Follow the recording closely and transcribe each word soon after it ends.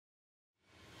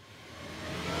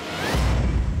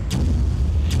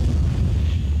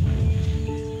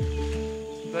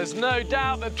there's no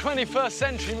doubt that 21st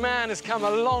century man has come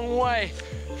a long way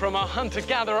from our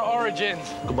hunter-gatherer origins.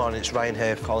 Good morning, it's Ryan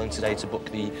here calling today to book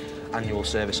the annual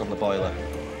service on the boiler.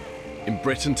 In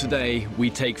Britain today, we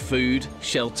take food,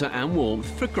 shelter and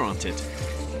warmth for granted.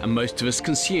 And most of us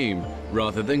consume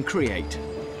rather than create.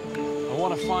 I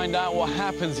want to find out what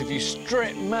happens if you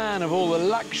strip man of all the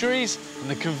luxuries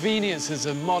and the conveniences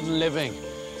of modern living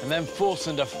and then force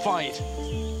them to fight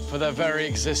for their very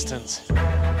existence.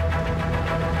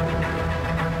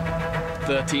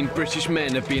 13 British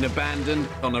men have been abandoned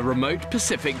on a remote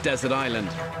Pacific desert island.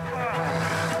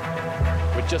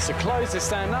 With just the clothes to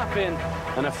stand up in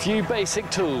and a few basic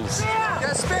tools.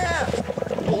 Get a spear!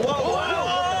 Whoa,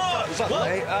 whoa! What's up,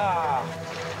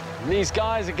 mate? These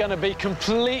guys are going to be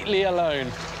completely alone,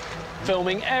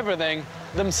 filming everything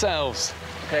themselves.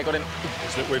 OK, I got him.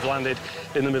 We've landed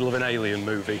in the middle of an alien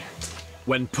movie.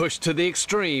 When pushed to the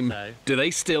extreme, do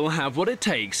they still have what it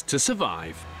takes to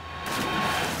survive?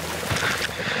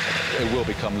 It will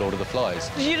become Lord of the Flies.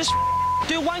 Did you just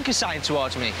do a wanker sign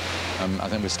towards me? I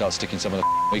think we'll start sticking some of the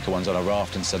weaker ones on a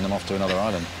raft and send them off to another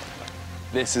island.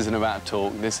 This isn't about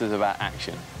talk, this is about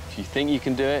action. If you think you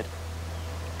can do it,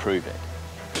 prove it.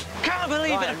 Can't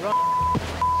believe it!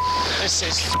 This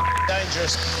is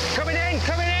dangerous. Coming in,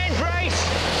 brace!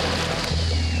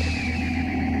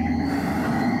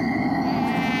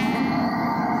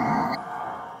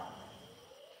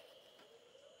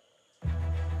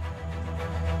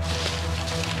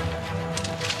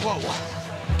 Whoa.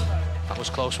 That was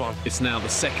a close one. It's now the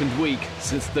second week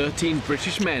since 13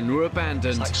 British men were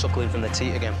abandoned. It's like suckling from the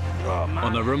teat again. Oh, man.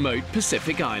 On a remote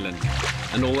Pacific island.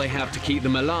 And all they have to keep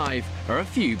them alive are a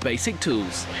few basic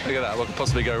tools. Look at that, what could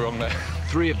possibly go wrong there?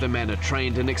 3 of the men are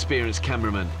trained and experienced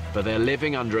cameramen, but they're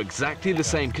living under exactly the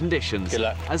same conditions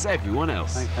as everyone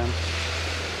else.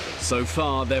 So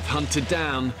far, they've hunted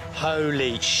down...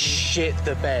 Holy shit,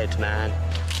 the bed, man.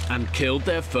 And killed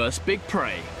their first big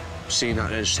prey. Seeing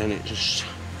that edge, then it just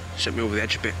sent me over the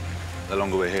edge a bit. The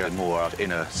longer we're here, the more our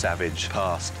inner savage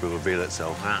past will reveal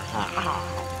itself.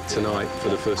 Tonight, for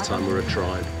the first time, we're a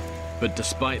tribe. But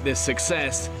despite this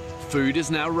success, food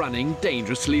is now running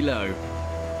dangerously low.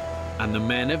 And the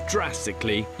men have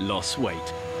drastically lost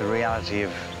weight. The reality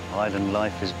of island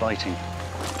life is biting.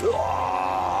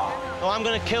 Oh, I'm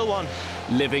gonna kill one.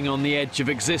 Living on the edge of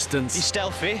existence. Be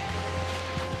stealthy.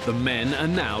 The men are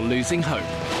now losing hope.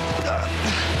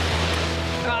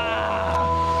 I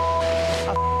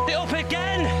f***ed it up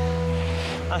again!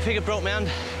 I think it broke my hand.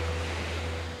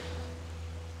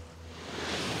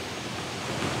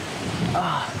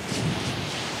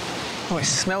 Oh, it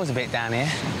smells a bit down here.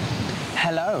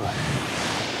 Hello.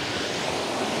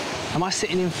 Am I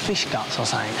sitting in fish guts or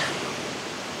something?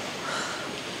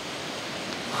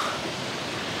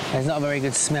 There's not a very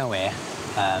good smell here,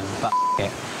 but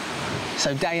it.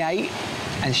 So day 8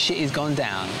 and shit has gone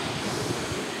down.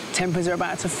 Tempers are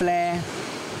about to flare.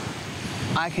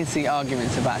 I can see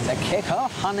arguments about to kick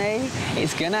off, honey.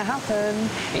 It's gonna happen.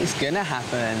 It's gonna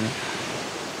happen.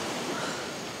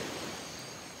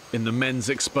 In the men's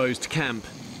exposed camp,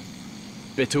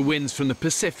 bitter winds from the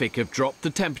Pacific have dropped the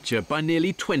temperature by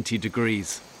nearly 20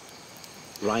 degrees.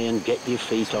 Ryan, get your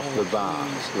feet off the bar.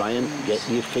 Ryan, get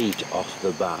your feet off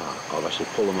the bar, or I shall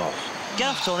pull them off. Get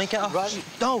off, Tony, get off. Ryan.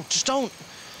 No, just don't.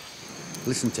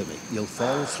 Listen to me. You'll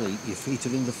fall asleep, your feet are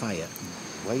in the fire.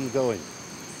 Where are you going?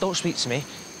 Don't speak to me.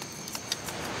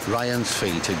 Ryan's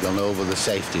feet had gone over the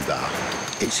safety bar.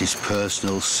 It's his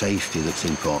personal safety that's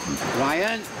important.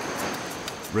 Ryan!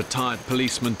 Retired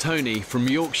policeman Tony from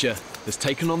Yorkshire has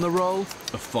taken on the role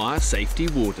of fire safety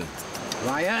warden.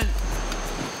 Ryan!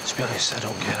 To be honest, I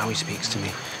don't care how he speaks to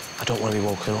me. I don't want to be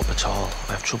woken up at all.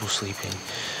 I have trouble sleeping.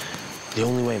 The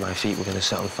only way my feet were going to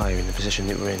set on fire in the position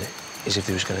that we're in is if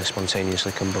they was going to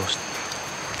spontaneously combust.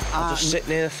 I'll just sit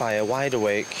near the fire, wide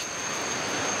awake,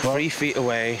 3 feet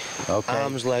away,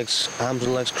 arms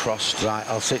and legs crossed. Right,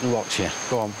 I'll sit and watch you.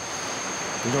 Go on.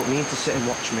 You don't need to sit and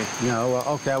watch me. No, well,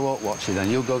 OK, I won't watch you then.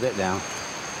 You go get down.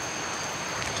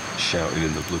 Shouting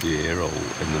in the bloody ear hole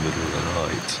in the middle of the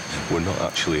night. We're not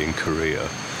actually in Korea,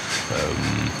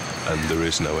 and there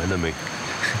is no enemy.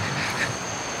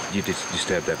 You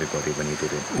disturbed everybody when you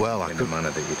did it. Well, in the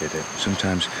manner that you did it.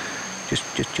 Sometimes,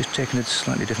 just taking a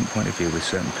slightly different point of view with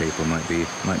certain people might be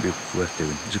worth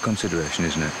doing. It's a consideration,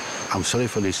 isn't it? I'm sorry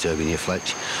for disturbing you,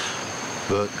 Fletch,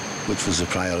 but which was the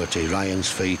priority? Ryan's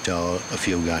feet or a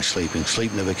few guys sleeping?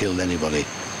 Sleep never killed anybody.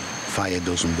 Fire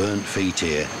doesn't. Burnt feet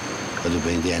here would have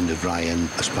been the end of Ryan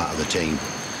as part of the team.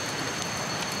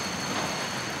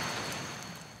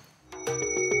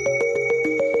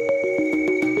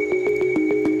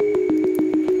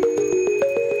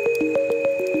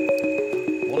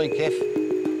 Morning, Kiff.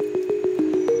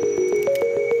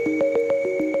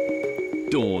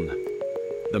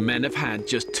 men have had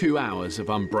just 2 hours of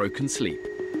unbroken sleep.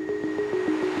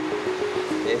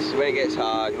 This is when it gets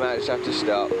hard. You might just have to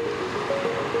stop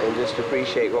and just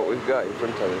appreciate what we've got in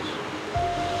front of us.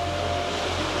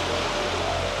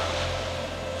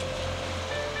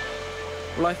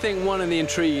 Well, I think one of the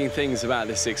intriguing things about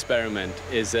this experiment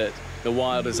is that the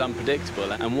wild is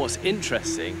unpredictable, and what's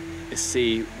interesting is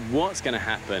see what's going to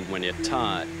happen when you're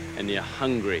tired and you're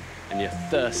hungry and you're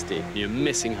thirsty and you're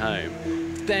missing home.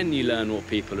 Then you learn what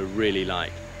people are really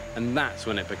like, and that's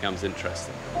when it becomes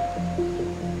interesting.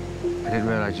 I didn't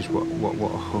realise just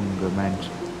what hunger meant.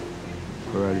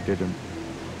 I really didn't.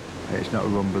 It's not a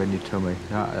rumble in your tummy.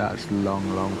 That's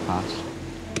long, long past.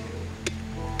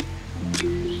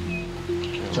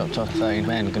 Dropped off 13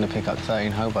 men, going to pick up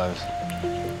 13 hobos.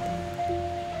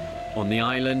 On the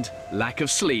island, lack of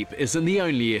sleep isn't the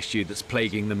only issue that's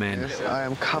plaguing the men. Yes, I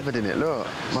am covered in it, look.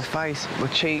 My face, my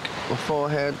cheek, my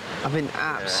forehead. I've been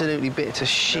absolutely bit to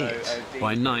shit.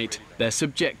 By night, they're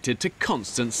subjected to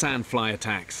constant sandfly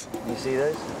attacks. You see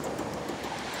those?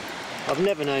 I've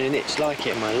never known an itch like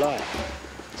it in my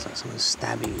life. It's like someone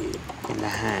stabbing you in the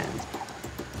hand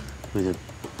with a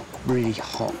really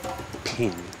hot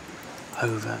pin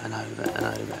over and over and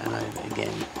over and over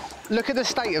again. Look at the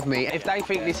state of me. If they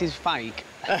think this is fake,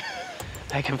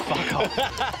 they can fuck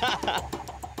off.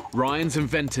 Ryan's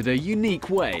invented a unique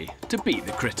way to beat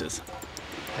the critters.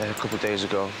 A couple of days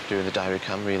ago, doing the diary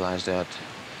cam, realised I had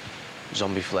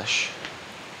zombie flesh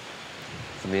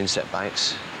from the insect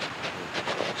bites.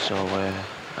 So I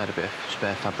had a bit of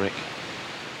spare fabric.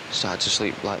 Started to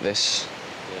sleep like this.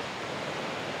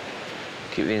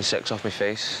 Keep the insects off my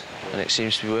face, and it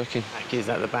seems to be working. Is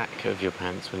that the back of your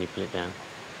pants when you pull it down?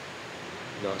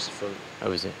 No, it's the front.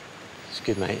 Oh, is it? It's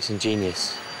good, mate. It's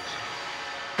ingenious.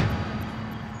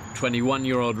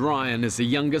 21-year-old Ryan is the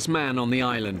youngest man on the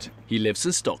island. He lives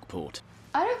in Stockport.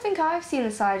 I don't think I've seen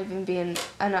the side of him being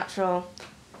a natural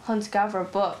hunter-gatherer,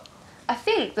 but I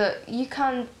think that you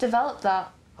can develop that.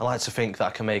 I like to think that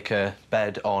I can make a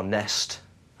bed or nest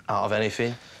out of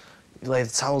anything. You lay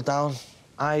the towel down.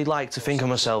 I like to think of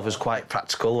myself as quite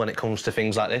practical when it comes to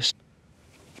things like this.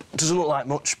 It doesn't look like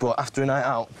much, but after a night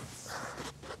out,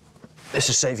 this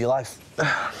will save your life.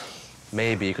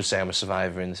 Maybe you could say I'm a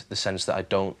survivor in the sense that I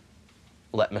don't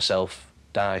let myself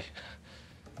die.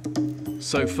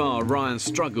 So far, Ryan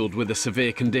struggled with the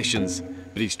severe conditions,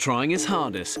 but he's trying his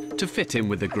hardest to fit in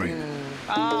with the group.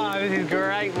 Oh, this is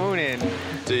great morning.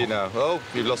 Do you know? Oh,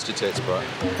 you've lost your tits, bro.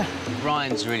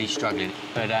 Ryan's really struggling,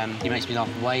 but he makes me laugh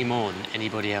way more than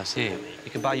anybody else here.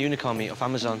 You can buy unicorn meat off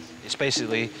Amazon. It's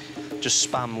basically just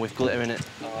spam with glitter in it.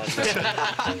 Don't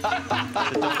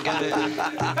get it.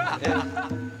 Yeah.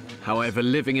 However,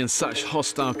 living in such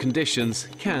hostile conditions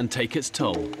can take its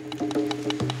toll.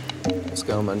 What's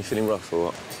going on, man? You feeling rough or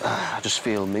what? I just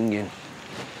feel minging.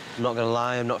 I'm not gonna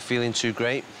lie, I'm not feeling too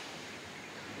great.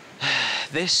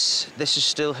 This is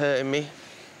still hurting me.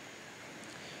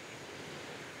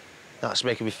 That's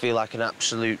making me feel like an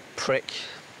absolute prick.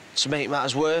 To make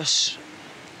matters worse,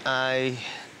 I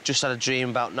just had a dream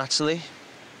about Natalie,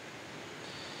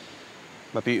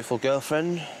 my beautiful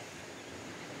girlfriend.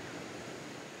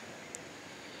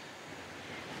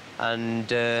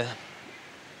 And a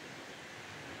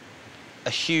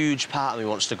huge part of me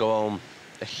wants to go home.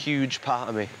 A huge part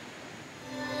of me.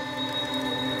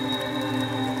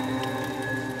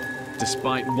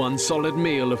 Despite one solid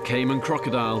meal of Cayman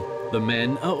crocodile, the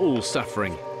men are all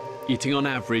suffering, eating on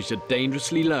average a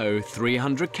dangerously low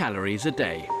 300 calories a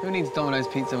day. Who needs Domino's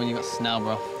pizza when you've got snail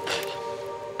broth?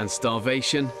 And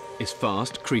starvation is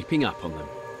fast creeping up on them.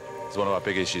 So one of our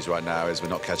big issues right now is we're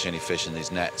not catching any fish in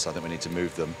these nets. I think we need to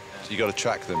move them. So you got to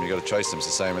track them, you got to trace them. It's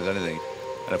the same as anything.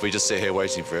 And if we just sit here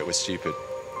waiting for it, we're stupid.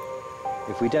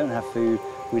 If we don't have food,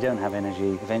 we don't have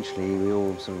energy. Eventually, we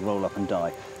all sort of roll up and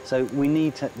die. So we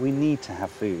need to have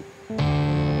food.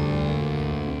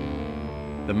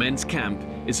 The men's camp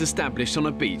is established on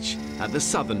a beach at the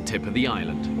southern tip of the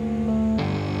island.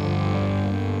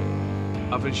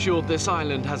 I've ensured this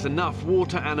island has enough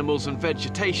water animals and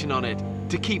vegetation on it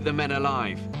to keep the men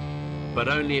alive, but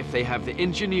only if they have the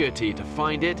ingenuity to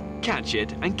find it, catch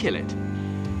it, and kill it.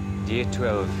 Day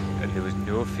 12, and there was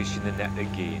no fish in the net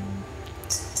again.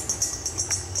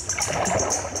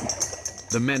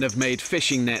 The men have made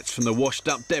fishing nets from the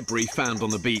washed-up debris found on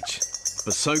the beach,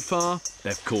 but so far,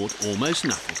 they've caught almost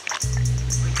nothing.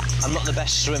 I'm not the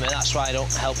best swimmer, that's why I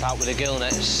don't help out with the gill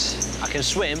nets. I can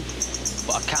swim,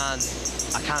 but I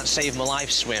can't save my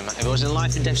life swim. If it was in a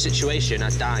life and death situation,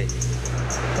 I'd die.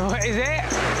 What is it?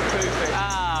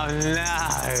 Oh,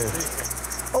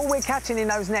 no. All we're catching in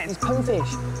those nets is poo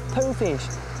fish. Poo fish.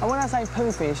 And when I say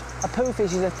poo fish, a poo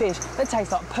fish is a fish that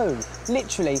tastes like poo.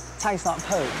 Literally tastes like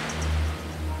poo.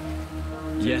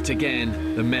 Yet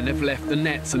again, the men have left the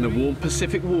nets in the warm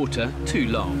Pacific water too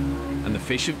long, and the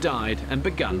fish have died and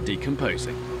begun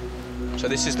decomposing. So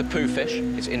this is the poo fish.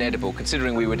 It's inedible,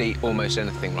 considering we would eat almost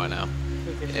anything right now.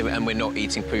 And we're not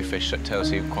eating poo fish, so it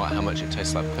tells you quite how much it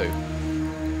tastes like poo.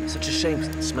 It's such a shame, 'cause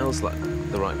it smells like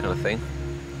the right kind of thing.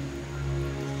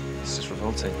 It's just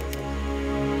revolting.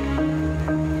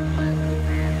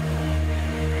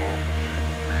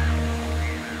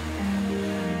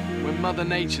 When Mother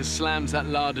Nature slams that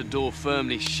larder door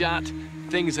firmly shut,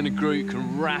 things in a group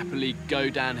can rapidly go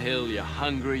downhill. You're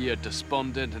hungry, you're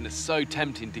despondent, and it's so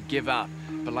tempting to give up.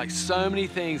 But like so many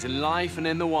things in life and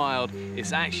in the wild,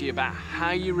 it's actually about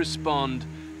how you respond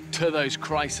to those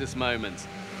crisis moments.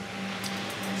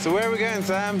 So where are we going,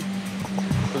 Sam?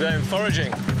 We're going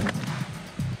foraging.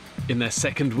 In their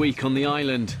second week on the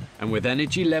island, and with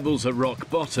energy levels at rock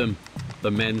bottom,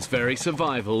 the men's very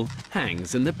survival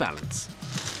hangs in the balance.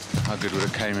 How good would a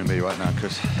caiman be right now,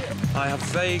 Chris? I have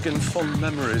vague and fond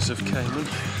memories of caiman.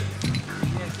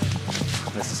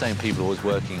 It's the same people always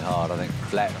working hard. I think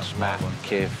Fletch, Matt,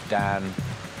 Kiff, Dan,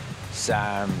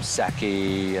 Sam,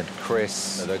 Saki and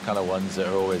Chris. They're the kind of ones that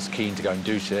are always keen to go and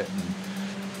do shit.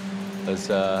 And there's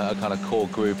a kind of core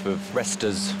group of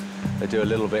resters. They do a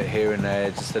little bit here and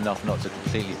there, just enough not to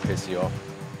completely piss you off.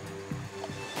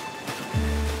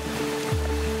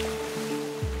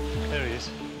 There he is.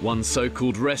 One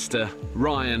so-called rester,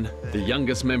 Ryan, the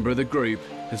youngest member of the group,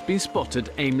 has been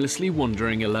spotted aimlessly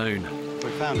wandering alone. We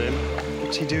found him.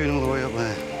 What's he doing all the way up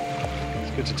there?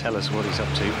 It's good to tell us what he's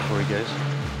up to before he goes.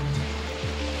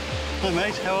 Hi,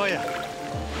 mate. How are you?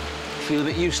 I feel a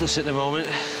bit useless at the moment.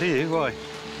 Do you? Why?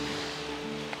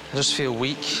 I just feel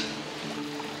weak.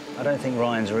 I don't think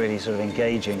Ryan's really sort of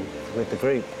engaging with the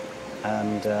group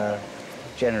and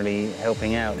generally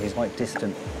helping out. He's quite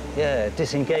distant. Yeah,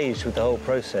 disengaged with the whole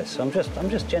process. So I'm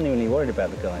just genuinely worried about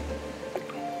the guy.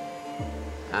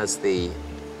 As the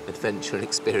adventure and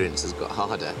experience has got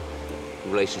harder,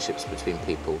 relationships between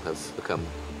people have become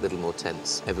a little more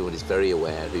tense. Everyone is very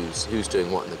aware who's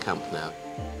doing what in the camp now.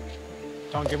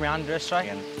 Don't give me a hand this,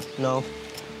 right? No.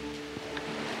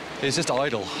 He's just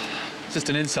idle. It's just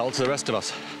an insult to the rest of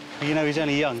us. You know, he's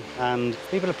only young, and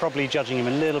people are probably judging him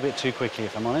a little bit too quickly,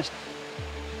 if I'm honest.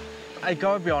 I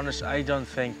gotta be honest, I don't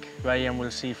think Ryan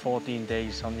will see 14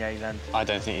 days on the island. I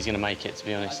don't think he's going to make it, to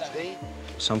be honest.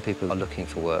 Some people are looking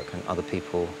for work and other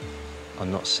people are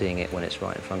not seeing it when it's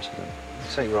right in front of them.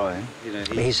 Take Ryan, you know...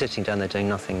 He's sitting down there doing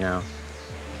nothing now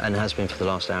and has been for the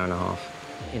last hour and a half.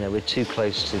 You know, we're too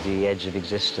close to the edge of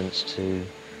existence to,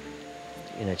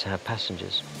 you know, to have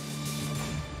passengers.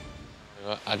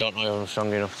 I don't know if I'm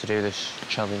strong enough to do this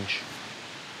challenge.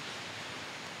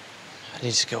 I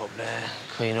need to go up there,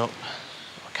 clean up.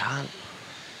 I can't.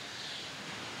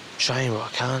 I'm trying, but I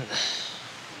can't.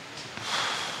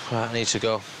 Right, I need to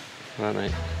go. Right,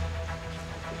 mate.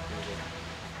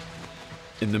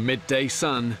 In the midday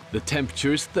sun, the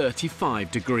temperature is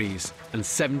 35 degrees and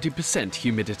 70%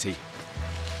 humidity.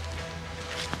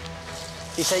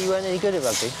 You say you weren't any good at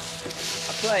rugby?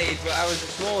 I played, but I was the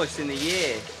smallest in the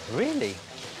year. Really?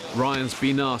 Ryan's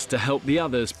been asked to help the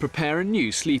others prepare a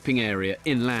new sleeping area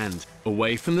inland,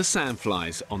 away from the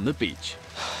sandflies on the beach.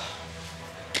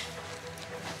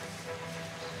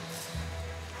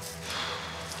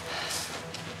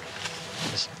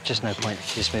 There's just no point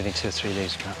just moving 2 or 3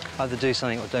 leaves about. Either do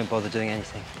something or don't bother doing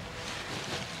anything.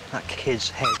 That kid's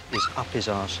head is up his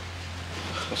arse.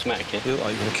 What's the matter, kid? You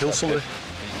going to kill somebody?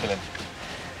 Kill him.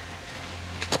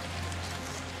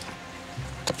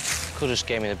 Could have just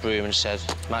gave me the broom and said,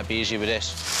 might be easier with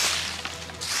this.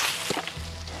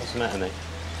 What's the matter, mate?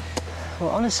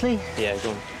 Well, honestly... Yeah, go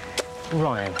on.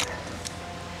 Ryan.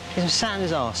 He's been sat in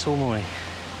his arse all morning.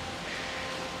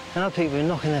 And other people have been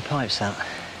knocking their pipes out.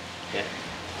 Yeah.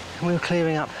 And we were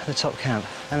clearing up the top camp.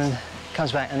 And then he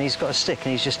comes back and he's got a stick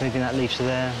and he's just moving that leaf to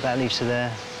there, that leaf to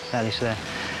there, that leaf to there.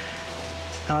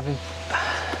 And I've been...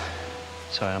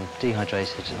 Sorry, I'm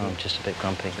dehydrated and I'm just a bit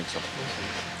grumpy.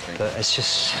 But it's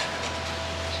just...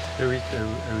 Who are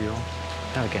you on?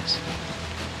 Have a guess.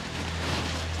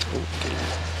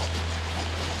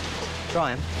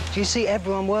 Ryan, do you see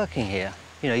everyone working here?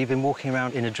 You know, you've been walking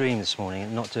around in a dream this morning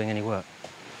and not doing any work.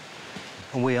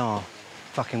 And we are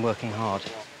fucking working hard.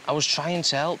 I was trying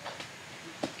to help.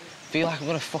 Feel like I'm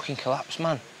gonna fucking collapse,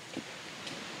 man.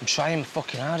 I'm trying my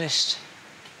fucking hardest.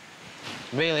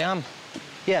 Really am.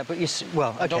 Yeah, but you...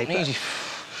 Well, OK, I don't need you.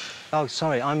 Oh,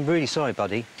 sorry, I'm really sorry,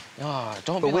 buddy. No,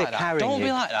 don't but be we're like that. Carrying don't you.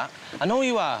 be like that. I know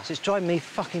you are. It's driving me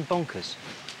fucking bonkers.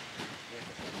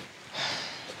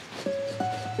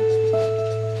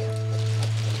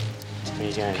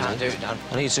 you going? Can't do it, Dan.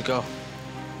 I need to go.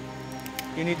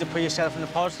 You need to put yourself in a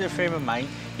positive frame of mind.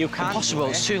 You can't. Impossible,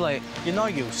 it's too late. You're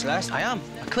not useless. I am.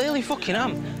 I clearly fucking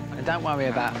am. And don't worry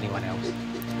about anyone else.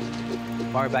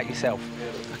 Worry about yourself.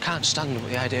 I can't stand with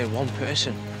the idea of one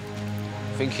person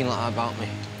thinking like that about me.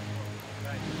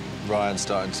 Ryan's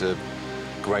starting to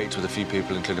grate with a few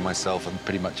people, including myself, and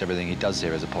pretty much everything he does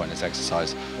here is a pointless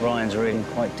exercise. Ryan's really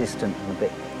quite distant and a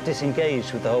bit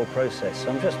disengaged with the whole process.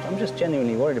 I'm just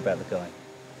genuinely worried about the guy. –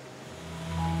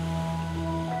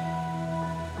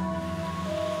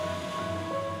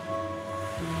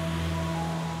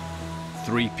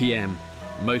 3 p.m.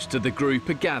 Most of the group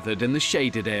are gathered in the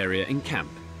shaded area in camp.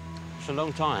 It's a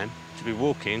long time to be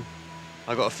walking.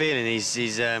 I got a feeling he's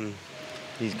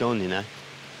gone, you know.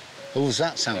 Who's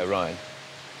that, Sam? Ryan.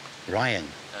 Ryan.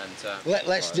 And,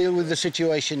 let's deal with the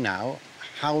situation now.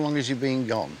 How long has he been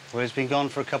gone? Well, he's been gone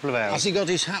for a couple of hours. Has he got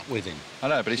his hat with him? I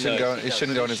know, but he shouldn't go. He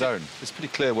shouldn't go on his own. It's pretty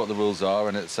clear what the rules are,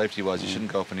 and safety-wise, you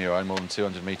shouldn't go off on your own more than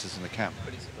 200 metres from the camp.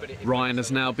 Ryan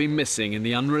has now been missing in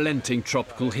the unrelenting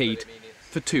tropical heat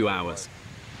for 2 hours.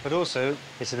 But also,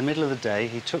 it's in the middle of the day.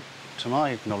 He took, to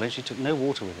my knowledge, he took no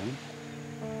water with him.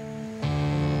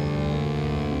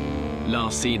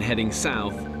 Last seen heading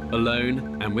south,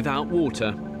 alone and without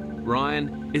water,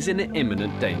 Ryan is in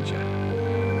imminent danger.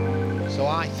 So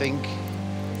I think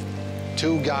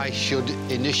 2 guys should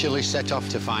initially set off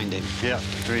to find him. Yeah,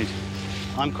 agreed.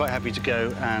 I'm quite happy to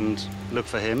go and look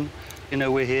for him. You know,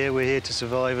 we're here to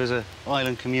survive as an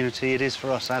island community. It is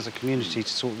for us as a community to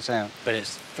sort this out. But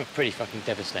it's pretty fucking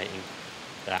devastating,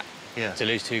 that. Yeah. To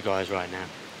lose 2 guys right now.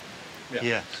 Yeah.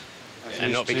 Yes.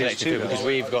 And not be collected people, because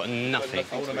we've got nothing.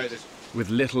 With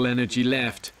little energy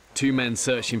left, 2 men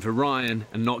searching for Ryan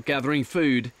and not gathering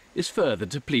food is further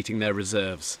depleting their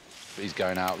reserves. He's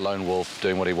going out, lone wolf,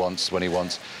 doing what he wants, when he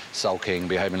wants, sulking,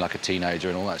 behaving like a teenager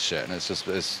and all that shit, and it's just...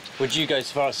 Would you go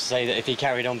so far as to say that if he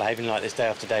carried on behaving like this day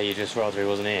after day, you'd just rather he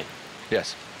wasn't here?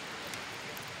 Yes.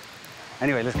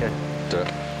 Anyway, let's go. Do it.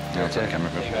 Yeah, I'll take the camera.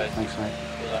 Thanks, mate.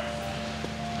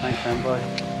 Thanks, man. Bye.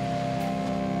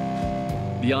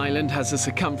 The island has a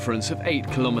circumference of 8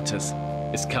 kilometres.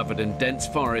 It's covered in dense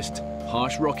forest,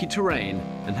 harsh rocky terrain,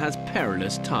 and has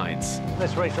perilous tides.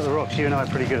 Let's race up the rocks. You and I are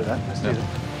pretty good at that. Let's do that.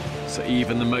 So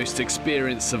even the most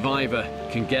experienced survivor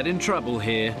can get in trouble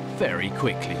here very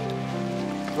quickly.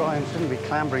 Ryan shouldn't be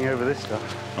clambering over this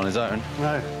stuff. On his own?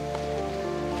 No.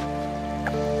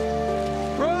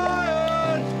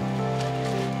 Ryan!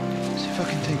 What's he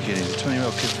fucking thinking? He's a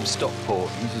 20-year-old kid from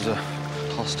Stockport. This is a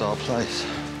hostile place.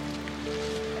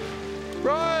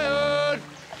 Ryan!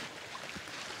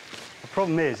 The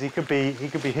problem is he could be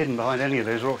hidden behind any of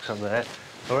those rocks up there,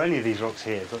 or any of these rocks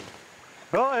here. But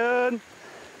Ryan!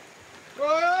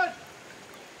 Ryan!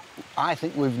 I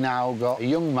think we've now got a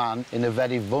young man in a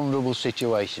very vulnerable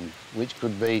situation, which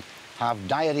could have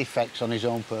dire effects on his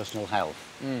own personal health.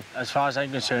 As far as I'm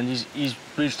concerned, he's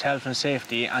breached health and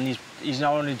safety, and he's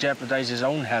not only jeopardised his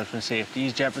own health and safety,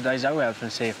 he's jeopardised our health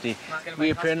and safety.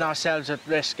 We're putting ourselves at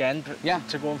risk, to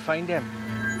go and find him.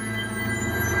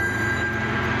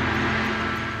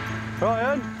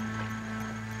 Ryan!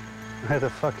 Where the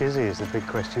fuck is he, is the big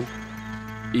question.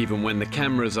 Even when the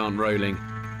cameras aren't rolling,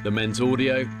 the men's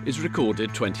audio is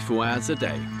recorded 24 hours a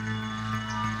day.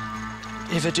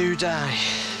 If I do die,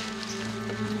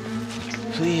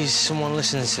 please, someone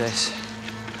listen to this.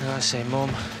 And I say, Mum,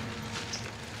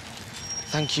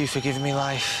 thank you for giving me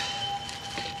life.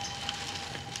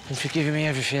 And for giving me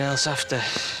everything else after.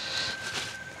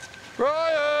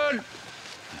 Ryan!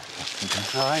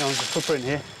 Oh, hang on, there's a footprint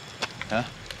here. Huh?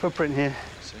 Footprint here.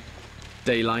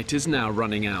 Daylight is now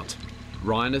running out.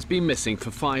 Ryan has been missing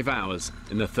for 5 hours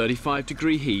in the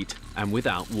 35-degree heat and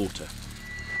without water.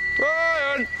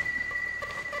 Ryan!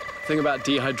 The thing about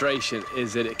dehydration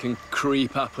is that it can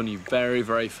creep up on you very,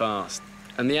 very fast.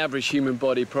 And the average human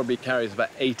body probably carries about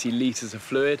 80 litres of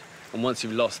fluid. And once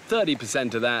you've lost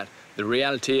 30% of that, the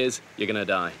reality is you're going to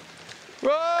die.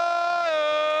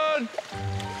 Ryan!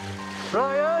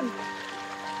 Ryan!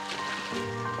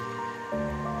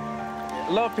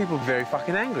 A lot of people are very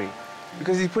fucking angry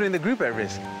because he's putting the group at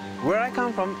risk. Where I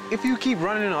come from, if you keep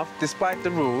running off despite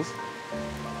the rules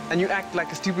and you act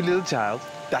like a stupid little child,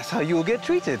 that's how you'll get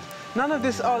treated. None of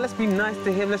this, oh, let's be nice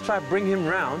to him, let's try to bring him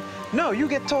round. No, you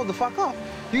get told to fuck off.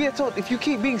 You get told, if you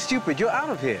keep being stupid, you're out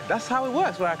of here. That's how it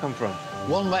works where I come from.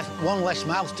 One less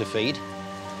mouth to feed.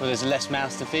 Well, there's less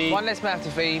mouths to feed. One less mouth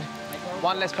to feed,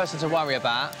 one less person to worry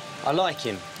about. I like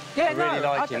him. Yeah, I really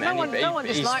like him. No one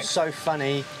dislikes. He's so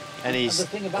funny, and he's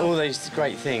all those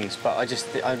great things. But I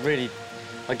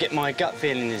get my gut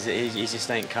feeling is that he just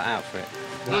ain't cut out for it.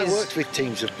 I worked with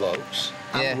teams of blokes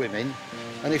and women,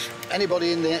 And if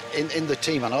anybody in the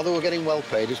team, I know they were getting well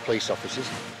paid as police officers,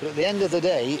 but at the end of the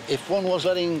day, if one was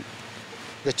letting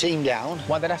the team down...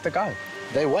 Why'd they have to go?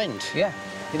 They went. Yeah.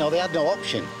 You know, they had no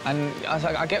option. And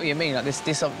I get what you mean. Like this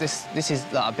is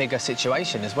like a bigger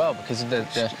situation as well because of the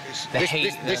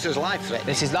heat. This is life-threatening.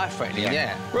 This is life-threatening,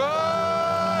 yeah.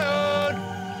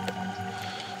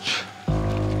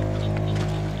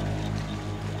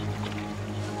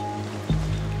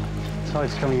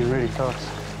 Tide's coming in really fast.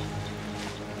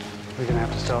 We're going to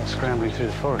have to start scrambling through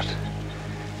the forest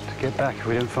to get back if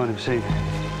we don't find him soon.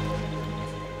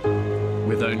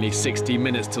 With only 60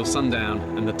 minutes till sundown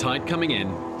and the tide coming in,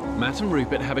 Matt and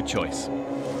Rupert have a choice.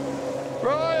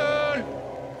 Ryan!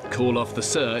 Call off the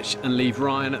search and leave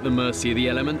Ryan at the mercy of the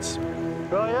elements.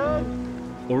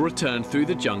 Ryan! Or return through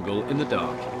the jungle in the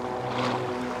dark.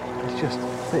 It's just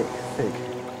thick,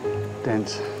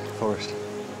 dense forest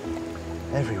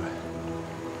everywhere.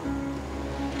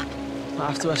 I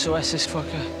have to SOS this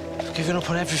fucker. I've given up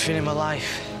on everything in my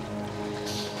life.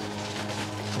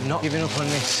 I'm not giving up on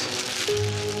this.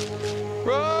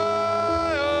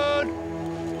 Ryan!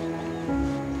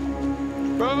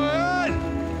 Ryan!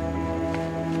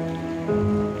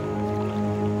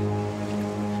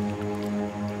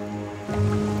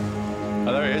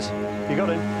 Oh, there he is. You got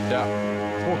him? Yeah.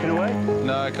 Walking away?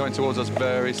 No, coming towards us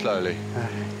very slowly.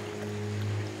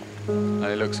 And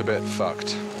he looks a bit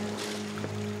fucked.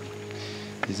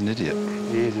 He's an idiot.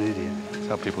 He is an idiot. That's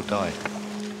how people die.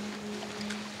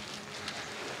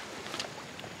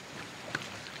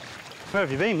 Where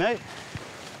have you been, mate?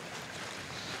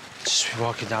 Just been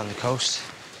walking down the coast.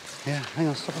 Yeah, hang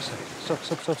on, stop a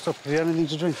second. Stop. Have you had anything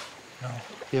to drink? No.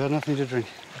 You've had nothing to drink?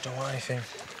 I don't want anything.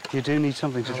 You do need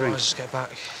something to drink. I'll just get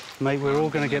back. Mate, we're all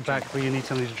going to get back, but you need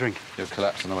something to drink. You'll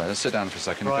collapse on the way. Let's sit down for a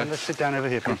second, Brian, okay? let's sit down over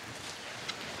here, please.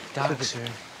 Dark soon.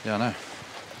 Yeah, I know.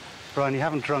 Brian, you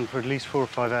haven't drunk for at least 4 or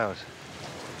 5 hours.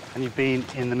 And you've been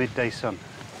in the midday sun.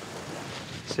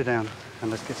 Sit down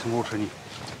and let's get some water in you.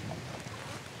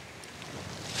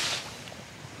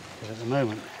 Because at the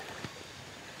moment...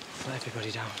 Let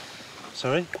everybody down.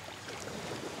 Sorry?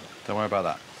 Don't worry about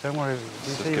that. Don't worry.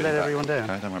 Just You get let back. everyone down.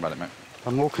 Okay, don't worry about it, mate.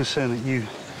 I'm more concerned that you...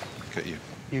 Look at you.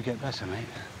 You get better, mate.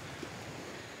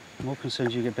 I'm more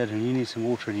concerned you get better and you need some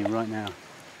water in you right now.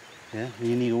 Yeah? And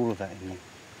you need all of that in you.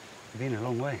 You've been a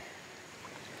long way.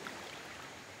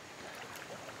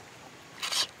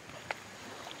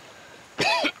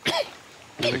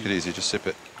 Take it easy, just sip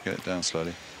it. Get it down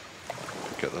slowly.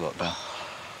 Get the lot down.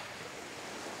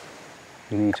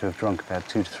 You need to have drunk about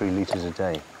 2 to 3 litres a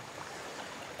day.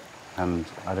 And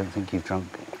I don't think you've drunk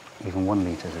even 1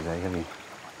 litre a day, have you?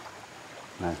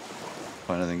 No.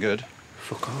 Find anything good?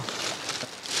 Fuck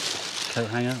off. Coat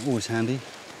hanger, always handy.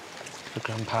 For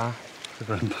Grandpa. For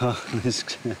Grandpa.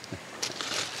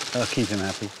 I'll keep him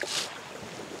happy.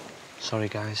 Sorry,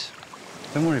 guys.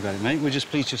 Don't worry about it, mate. We're just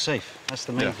pleased you're safe. That's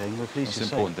the main thing. We're pleased you're safe. That's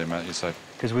the important thing, mate. You're safe.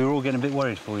 Because we were all getting a bit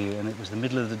worried for you, and it was the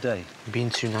middle of the day. You're being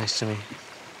too nice to me.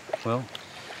 Well,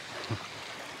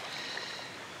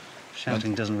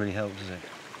 shouting doesn't really help, does it?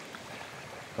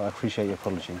 But I appreciate your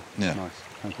apology. Yeah. It's nice.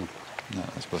 Thank you. No,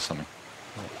 that's worth something.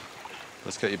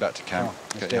 Let's get you back to camp.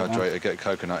 Let's Get do you it, man. hydrated, get a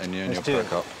coconut in you, and Let's you'll do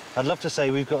perk it. up. I'd love to say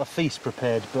we've got a feast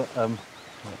prepared, but we've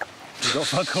got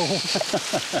fuck all.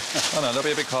 Oh, no, there'll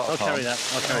be a big heart I'll of palm. carry that.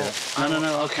 I'll carry that.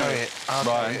 No, I'll carry it.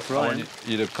 Ryan, I want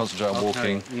you to concentrate on I'll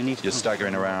carry walking. it. You need to You're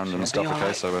staggering around and stuff,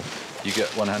 okay? So you get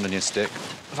one hand on your stick.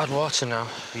 I've had water now.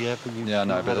 Yeah, but you... Yeah,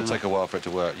 no, but it'll take a while for it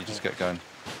to work. You just get going.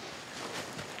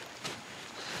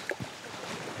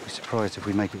 I'd be surprised if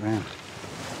we make it round.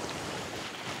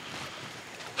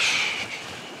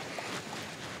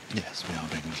 Yes, we are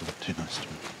being a little bit too nice to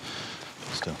him.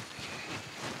 But still.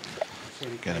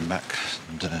 Get him back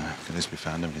and at least we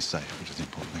found him and he's safe, which is the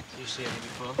important thing. You see him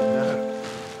before? No.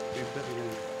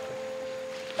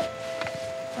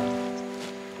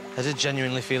 I did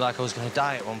genuinely feel like I was going to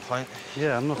die at one point.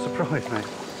 Yeah, I'm not surprised, mate.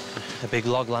 A big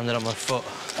log landed on my foot.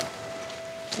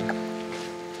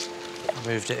 I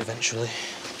moved it eventually.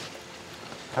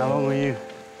 How long were you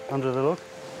under the log?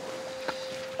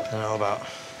 I don't know, about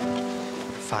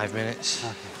 5 minutes.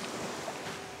 Okay.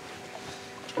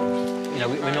 You know,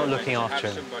 we're not looking after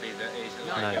him.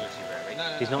 No.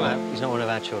 He's not one of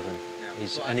our children.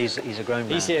 He's a grown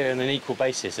man. He's here on an equal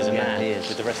basis as a man he is.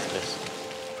 with the rest of us.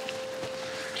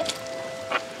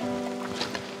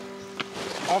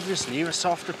 Obviously, a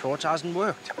soft approach hasn't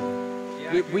worked.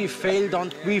 We failed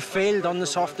on the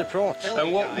soft approach.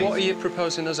 And what are you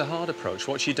proposing as a hard approach?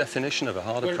 What's your definition of a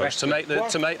hard approach? To make the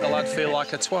lad feel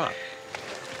like a twat?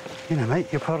 You know, mate,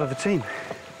 you're part of the team.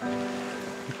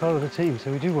 You're part of the team, so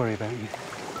we do worry about you.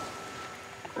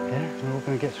 Yeah? We're all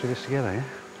going to get through this together, yeah?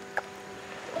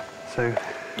 So...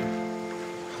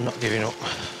 I'm not giving up.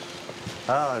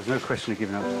 Ah, there's no question of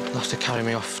giving up. They'll have to carry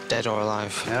me off, dead or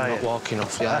alive. Yeah, I'm not walking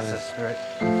off the island. That's the spirit.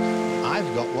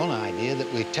 I've got one idea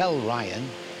that we tell Ryan,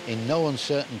 in no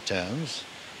uncertain terms,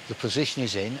 the position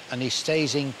he's in, and he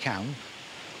stays in camp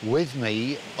with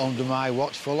me under my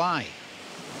watchful eye.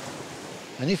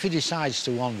 And if he decides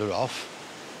to wander off,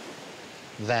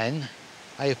 then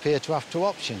I appear to have two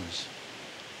options.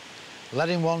 Let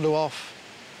him wander off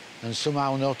and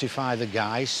somehow notify the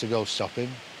guys to go stop him,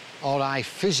 or I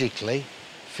physically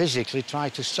try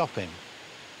to stop him,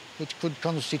 which could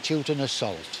constitute an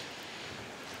assault.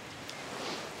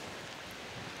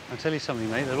 I'll tell you something,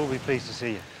 mate, they'll all be pleased to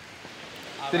see you.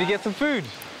 Did he get some food?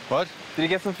 What? Did he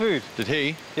get some food? Did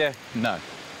he? Yeah. No.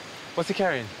 What's he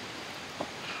carrying?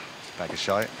 Bag of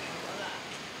shite.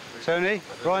 Tony,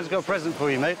 Ryan's got a present for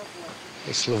you, mate.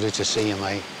 It's lovely to see you,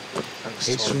 mate.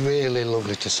 It's really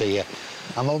lovely to see you.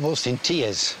 I'm almost in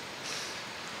tears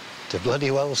to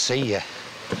bloody well see you.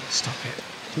 Stop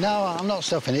it. No, I'm not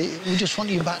stopping it. We just want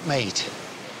you back, mate.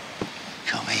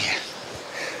 Come here.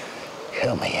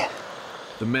 Come here.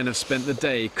 The men have spent the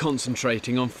day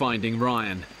concentrating on finding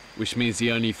Ryan, which means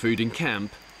the only food in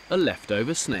camp are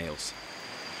leftover snails.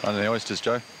 Find any oysters,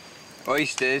 Joe?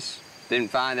 Oysters? Didn't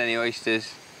find any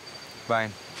oysters.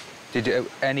 Ryan, at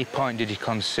any point did you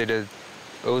consider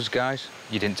us guys?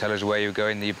 You didn't tell us where you were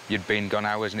going, you'd been gone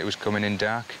hours and it was coming in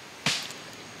dark.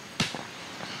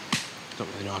 Don't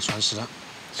really know how to answer that.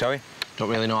 Sorry? Don't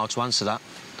really know how to answer that.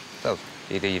 Well,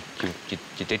 either you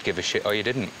did give a shit or you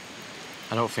didn't.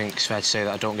 I don't think it's fair to say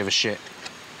that I don't give a shit.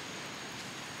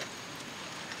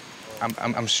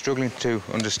 I'm struggling to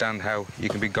understand how you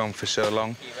can be gone for so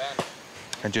long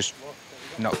and just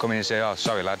not come in and say, oh,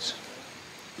 sorry, lads.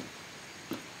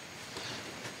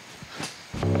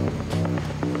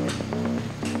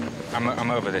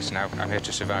 I'm over this now. I'm here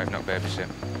to survive, not babysit.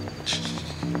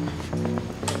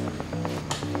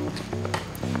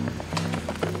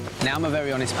 Now, I'm a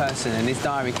very honest person, and this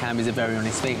diary cam is a very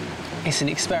honest thing. It's an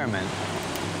experiment.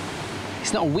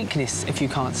 It's not a weakness if you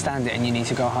can't stand it and you need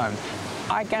to go home.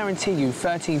 I guarantee you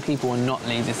 13 people will not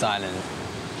leave this island.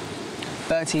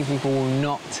 13 people will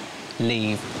not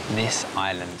leave this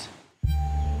island.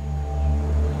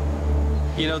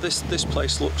 You know, this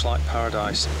place looks like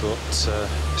paradise, but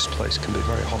this place can be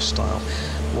very hostile.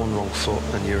 One wrong foot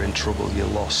and you're in trouble, you're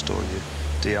lost, or you're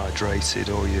dehydrated,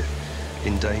 or you're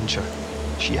in danger.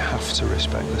 You have to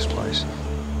respect this place.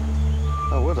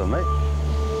 Oh, well done, mate.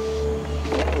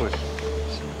 Good.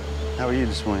 How are you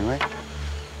this morning, mate?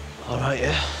 All right,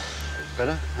 yeah.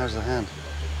 Better? How's the hand?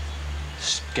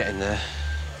 Just getting there.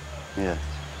 Yeah.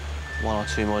 1 or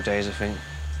 2 more days, I think.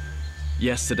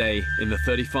 Yesterday, in the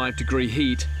 35-degree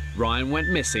heat, Ryan went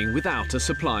missing without a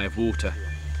supply of water.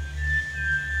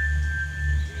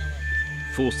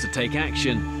 Forced to take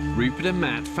action, Rupert and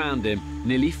Matt found him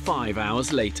nearly 5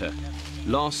 hours later,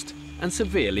 lost and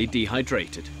severely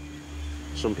dehydrated.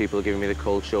 Some people are giving me the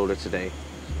cold shoulder today.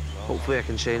 Hopefully I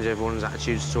can change everyone's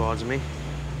attitudes towards me.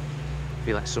 I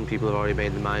feel like some people have already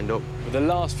made their mind up. But the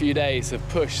last few days have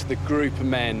pushed the group of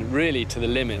men really to the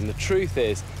limit, and the truth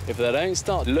is, if they don't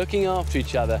start looking after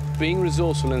each other, being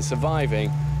resourceful and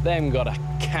surviving, they haven't got a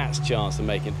cat's chance of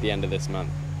making it to the end of this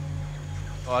month.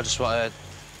 Oh, I just want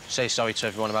to say sorry to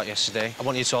everyone about yesterday. I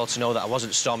want you all to know that I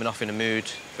wasn't storming off in a mood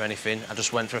for anything. I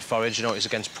just went for a forage, you know, it was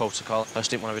against protocol. I just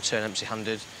didn't want to return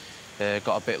empty-handed,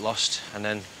 got a bit lost, and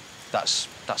then that's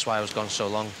why I was gone so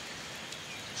long.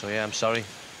 So, yeah, I'm sorry.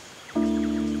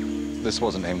 This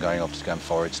wasn't him going off to go and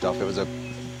forage stuff. It was a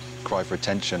cry for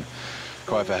attention,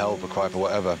 cry for help, a cry for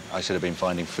whatever. I should have been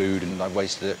finding food, and I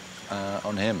wasted it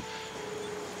on him.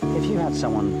 If you had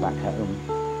someone back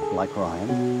home like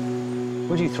Ryan,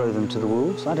 would you throw them to the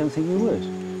wolves? I don't think you would.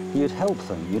 You'd help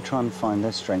them. You'd try and find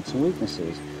their strengths and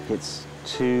weaknesses. It's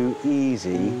too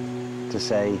easy to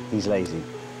say he's lazy.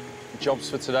 Jobs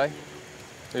for today?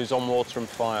 Who's on water and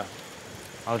fire?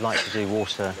 I would like to do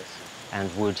water and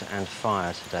wood and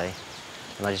fire today.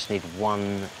 And I just need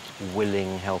one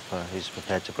willing helper who's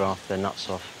prepared to graft their nuts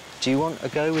off. Do you want a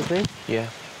go with me? Yeah.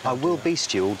 I will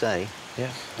beast you all day. Yeah,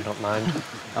 I don't mind.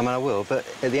 I mean, I will, but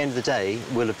at the end of the day,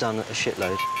 we'll have done a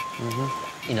shitload.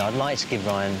 You know, I'd like to give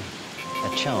Ryan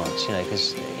a chance, you know,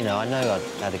 because, you know, I know I'd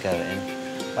had a go at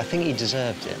him. I think he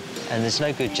deserved it. And there's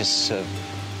no good just sort of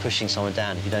pushing someone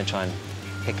down if you don't try and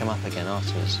pick him up again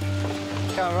afterwards.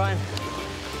 Go on, Ryan.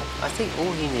 I think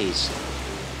all he needs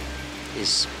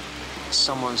is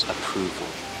someone's approval.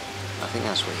 I think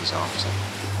that's what he's after.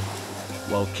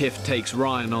 While Kif takes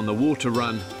Ryan on the water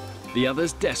run, the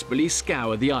others desperately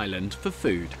scour the island for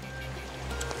food.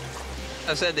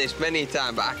 I've said this many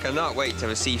times, but I cannot wait to have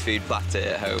a seafood platter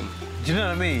at home. Do you know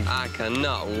what I mean? I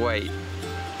cannot wait.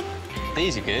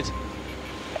 These are good.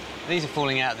 These are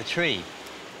falling out of the tree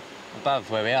above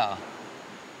where we are.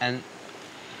 And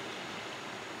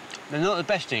they're not the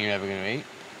best thing you're ever going to eat.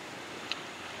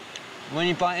 When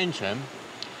you bite into them,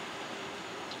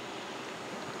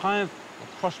 kind of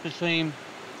a cross between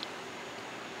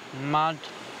mud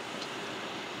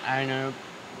and an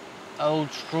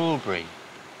old strawberry.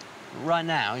 Right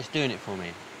now, it's doing it for me.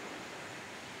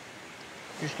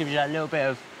 Just gives you that little bit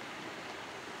of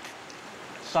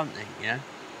something, you know?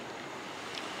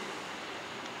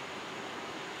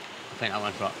 I think that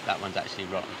one's rotten. That one's actually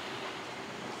rotten.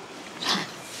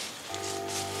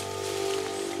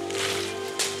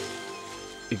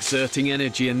 Exerting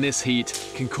energy in this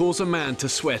heat can cause a man to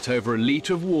sweat over a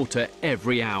litre of water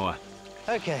every hour.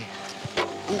 OK.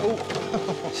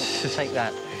 Take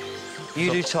that. You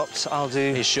do tops, I'll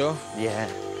do... Are you sure? Yeah.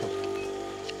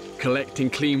 Collecting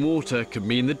clean water could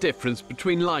mean the difference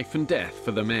between life and death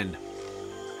for the men.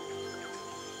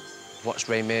 Watched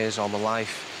Ray Mears all my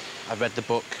life. I've read the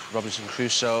book, Robinson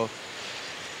Crusoe.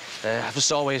 I've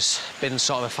just always been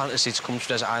sort of a fantasy to come to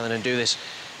Desert Island and do this.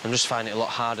 I'm just finding it a lot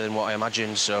harder than what I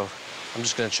imagined, so I'm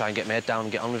just going to try and get my head down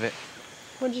and get on with it.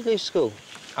 When did you leave school?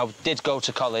 I did go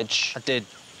to college. I did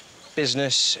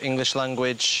business, English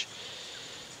language,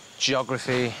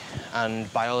 geography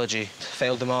and biology.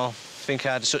 Failed them all. I think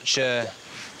I had such a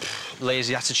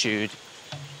lazy attitude.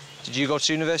 Did you go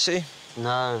to university?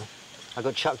 No. I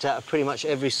got chucked out of pretty much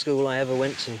every school I ever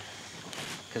went to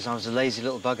because I was a lazy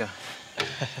little bugger.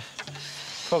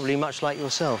 Probably much like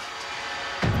yourself.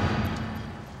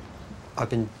 I've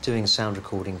been doing sound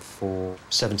recording for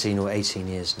 17 or 18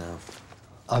 years now.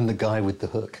 I'm the guy with the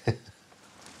hook.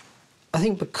 I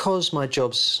think because my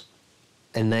jobs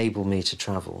enable me to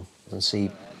travel and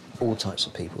see all types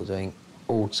of people doing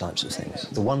all types of things,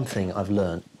 the one thing I've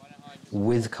learnt,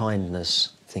 with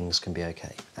kindness, things can be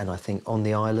OK. And I think on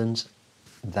the island,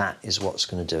 that is what's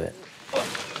going to do it.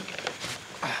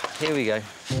 Here we go.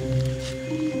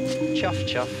 Chuff,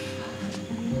 chuff.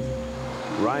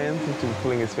 Ryan seemed to be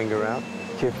pulling his finger out.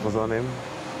 Kif was on him,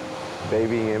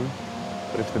 babying him.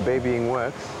 But if the babying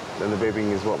works, then the babying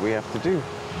is what we have to do.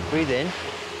 Breathe in,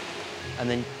 and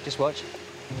then just watch.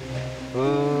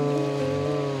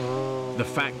 The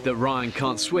fact that Ryan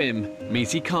can't swim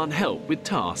means he can't help with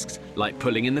tasks like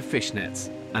pulling in the fishnets,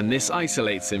 and this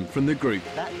isolates him from the group.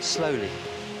 That slowly.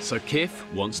 So Kif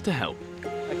wants to help.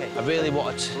 Okay. I really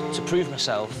wanted to prove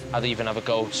myself. I'd even have a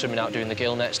go swimming out doing the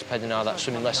gill nets, depending on how that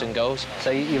swimming lesson goes. So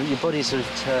your body's sort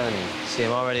of turning. See,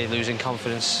 I'm already losing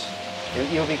confidence.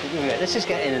 You'll be good. Let's just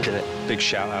get into it. Big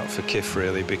shout out for Kif,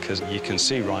 really, because you can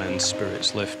see Ryan's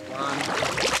spirits lift. 1,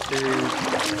 2,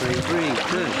 3, breathe.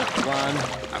 Good. 1.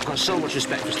 I've got so much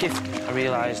respect for Kif. I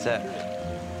realised that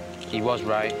he was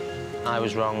right, I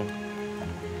was wrong.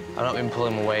 I've not been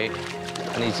pulling my weight.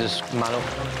 I need to just man up.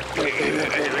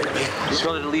 Just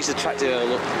wanted to at least attract her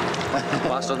look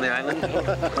whilst on the island.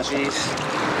 Jeez.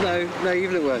 No,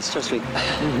 you've looked worse, trust me.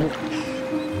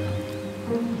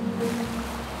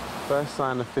 First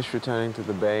sign of fish returning to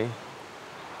the bay.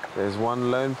 There's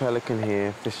one lone pelican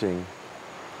here fishing.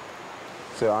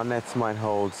 So our nets might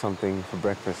hold something for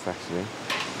breakfast, actually.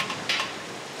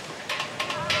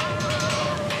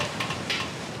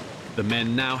 The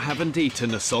men now haven't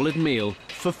eaten a solid meal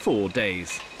for 4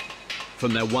 days.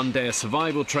 From their 1 day of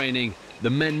survival training, the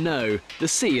men know the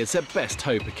sea is their best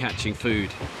hope of catching food.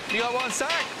 You got one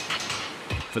sack?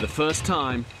 For the first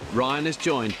time, Ryan has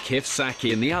joined Kif,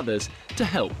 Saki and the others to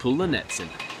help pull the nets in.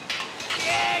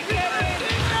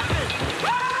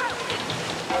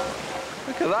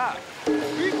 Look at that.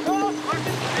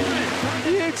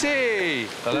 Beauty!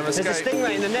 Don't let him escape. There's a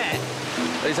stingray in the net.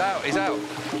 He's out, he's out.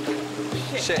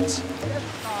 Shit.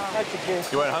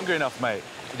 You weren't hungry enough, mate.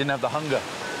 You didn't have the hunger.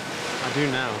 I do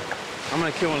now. I'm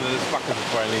gonna kill one of those fuckers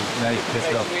before I leave. No, you're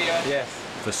pissed off. Yes.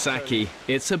 For Saki,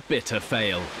 it's a bitter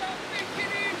fail.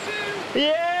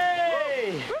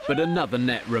 Yay! But another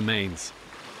net remains.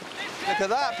 Look at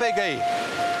that, piggy.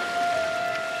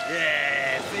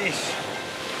 Yeah, fish.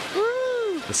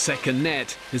 Woo! The second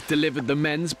net has delivered the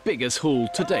men's biggest haul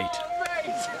to date.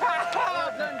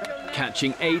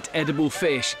 Catching 8 edible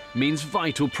fish means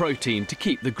vital protein to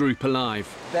keep the group alive.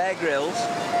 Bear Grylls.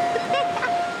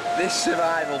 This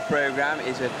survival program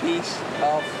is a piece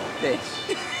of fish.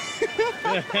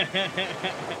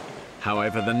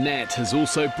 However, the net has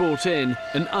also brought in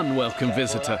an unwelcome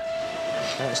visitor.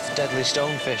 That's the deadly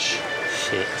stonefish.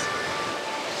 Shit.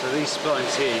 So these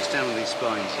spines here, you stand on these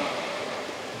spines.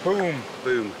 Boom.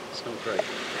 Boom. It's not great.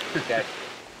 Okay.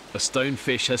 A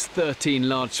stonefish has 13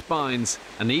 large spines,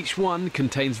 and each one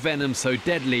contains venom so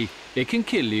deadly it can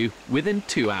kill you within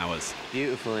 2 hours.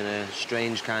 Beautiful in a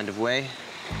strange kind of way.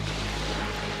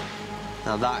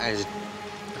 Now that is a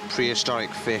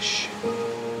prehistoric fish.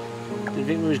 Didn't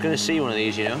think we was going to see one of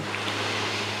these, you know.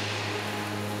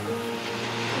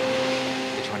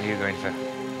 Which one are you going for?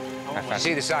 I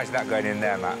see the size of that going in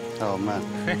there, Matt. Oh, man.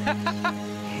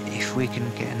 If we can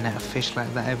get a net of fish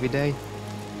like that every day,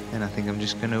 then I think I'm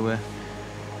just going to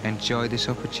enjoy this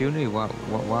opportunity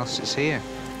whilst it's here.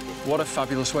 What a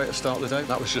fabulous way to start the day.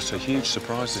 That was just a huge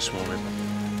surprise this morning.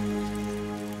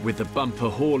 With the bumper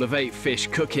haul of 8 fish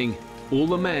cooking, all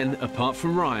the men, apart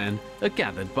from Ryan, are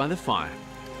gathered by the fire.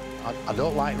 I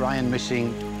don't like Ryan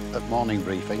missing at morning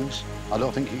briefings. I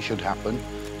don't think it should happen.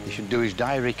 He should do his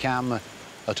diary cam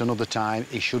at another time.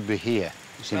 He should be here.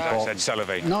 It's important. I said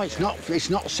Celavie. No, it's not. It's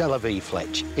not Celavie,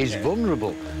 Fletch. He's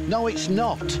vulnerable. No, it's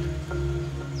not.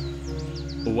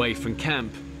 Away from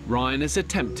camp, Ryan is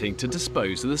attempting to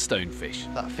dispose of the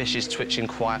stonefish. That fish is twitching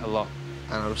quite a lot,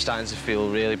 and I'm starting to feel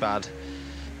really bad.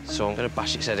 So I'm going to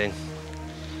bash its head in.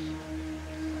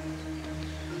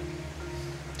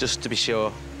 Just to be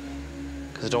sure,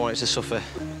 because I don't want it to suffer.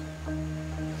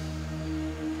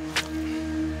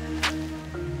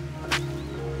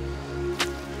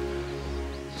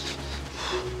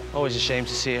 Always a shame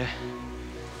to see a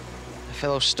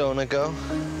fellow stoner go.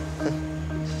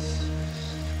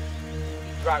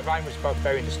 Right, Ryan was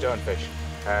burying the stonefish.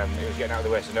 It was getting out of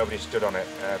the way, so nobody stood on it.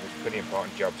 It was a pretty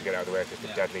important job to get out of the way because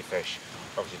it's a deadly fish.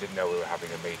 Obviously didn't know we were having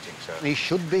a meeting, so... He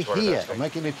should be here. I'm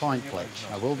making my point, Fletch.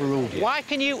 I've overruled you. Why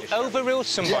can you overrule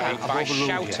somebody by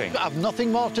shouting? I've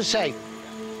nothing more to say.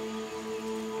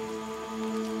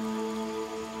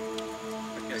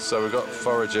 So we've got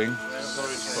foraging.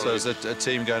 So there's a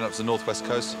team going up to the northwest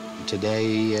coast.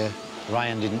 Today,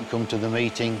 Ryan didn't come to the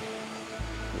meeting,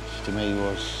 which to me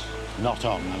was not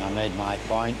on, and I made my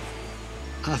point.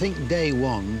 And I think day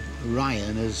one,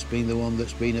 Ryan has been the one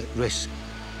that's been at risk.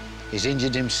 He's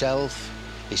injured himself.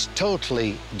 He's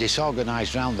totally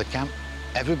disorganised round the camp.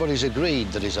 Everybody's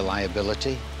agreed that he's a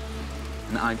liability.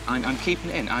 And I'm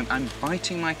keeping it in. I'm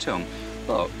biting my tongue.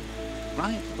 But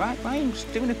Ryan's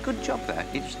doing a good job there.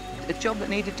 It's a job that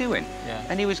needed doing. Yeah.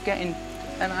 And he was getting...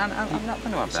 And I'm not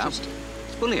going to have that.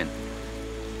 It's bullying.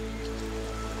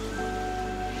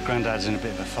 Grandad's in a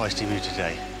bit of a feisty mood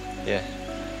today. Yeah.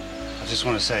 I just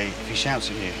want to say, if he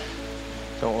shouts at you...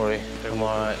 Don't worry, I'm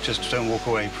all right. Just don't walk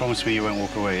away. Promise me you won't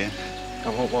walk away, yeah? I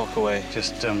won't walk away.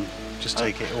 Just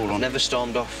take it all on... Never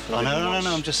stormed off. Oh, no,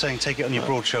 I'm just saying, take it on your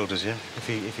broad shoulders, yeah? If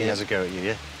he has a go at you,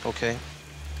 yeah? OK.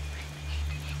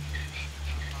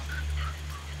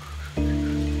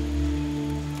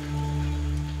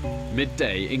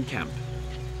 Midday in camp.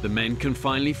 The men can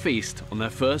finally feast on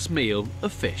their first meal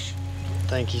of fish.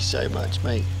 Thank you so much,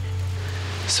 mate.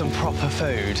 Some proper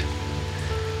food.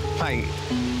 Mate,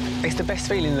 it's the best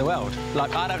feeling in the world.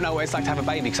 Like, I don't know what it's like to have a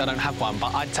baby because I don't have one,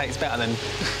 but I'd say it's better than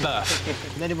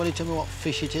birth. Can anybody tell me what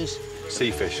fish it is?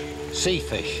 Sea fish. Sea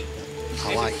fish.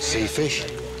 I like sea fish.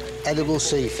 Edible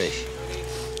sea fish.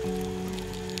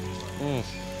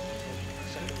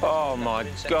 Oh, my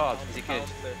God. Is it good?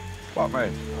 What,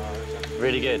 mate?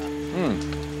 Really good.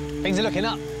 Things are looking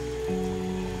up.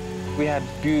 We had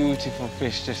beautiful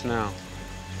fish just now.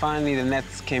 Finally, the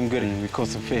nets came good and we caught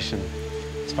some fish, and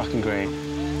it's fucking great.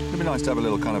 It'd be nice to have a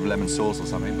little kind of lemon sauce or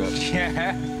something, but...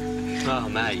 Yeah. Oh,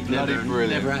 mate, Bloody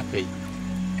brilliant. Never happy.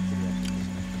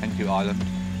 Thank you, Ireland.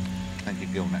 Thank you,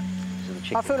 Gilnet.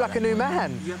 I feel like a new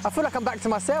man. I feel like I'm back to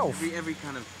myself. Every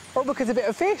kind of... All because of a bit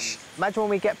of fish. Imagine when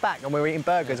we get back and we're eating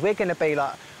burgers, we're going to be,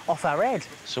 like, off our head.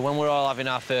 So when we're all having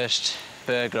our first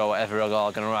burger or whatever we're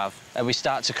all going to have, and we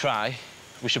start to cry,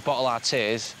 we should bottle our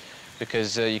tears,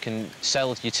 because you can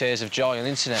sell your tears of joy on the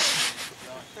internet.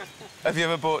 Have you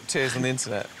ever bought tears on the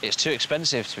internet? It's too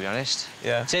expensive, to be honest.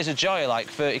 Yeah. Tears of joy are like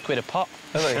 30 quid a pop.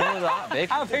 Really? Only that big.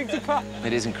 How big's a pop?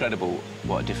 It is incredible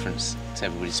what a difference to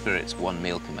everybody's spirits one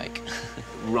meal can make.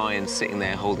 Ryan sitting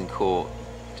there holding court,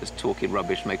 just talking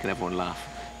rubbish, making everyone laugh.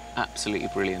 Absolutely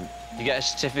brilliant. You get a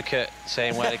certificate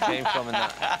saying where they came from and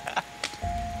that.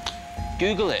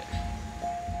 Google it.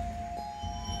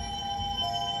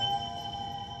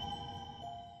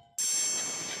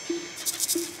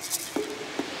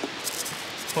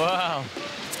 Wow.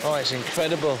 Oh, it's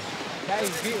incredible. That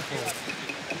is beautiful.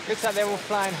 Looks like they're all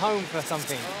flying home for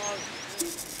something.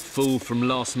 Full from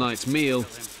last night's meal,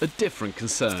 a different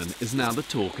concern is now the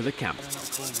talk of the camp.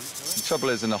 The trouble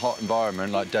is, in a hot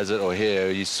environment like desert or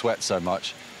here, you sweat so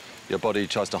much, your body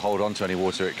tries to hold on to any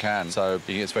water it can, so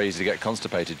it's very easy to get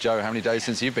constipated. Joe, how many days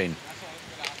since you've been?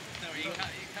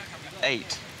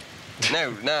 8.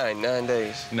 No, 9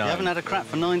 days. You haven't had a crap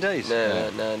for 9 days? No,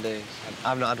 9 days.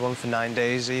 I've not had one for 9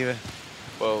 days either.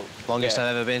 Well, longest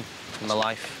I've ever been in my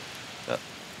life. But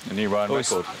a new Ryan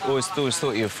record. Always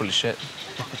thought you were full of shit.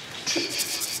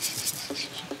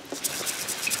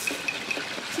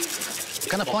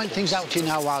 Can I point things out to you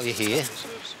now while you're here?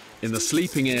 In the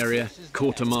sleeping area,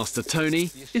 Quartermaster Tony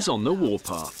is on the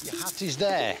warpath. Your hat is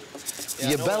there.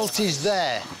 Your belt is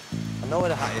there. I know where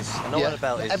the hat is. I know where the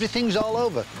belt is. Everything's all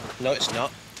over. No, it's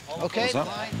not. OK.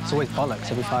 It's always bollocks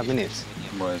every 5 minutes.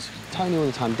 Whereas Tony all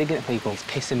the time digging at people, it's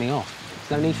pissing me off.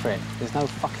 There's no need for it. There's no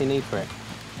fucking need for it.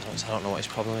 I don't know what his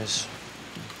problem is.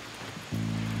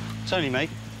 Tony, mate,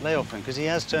 lay off him, because he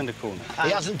has turned a corner. He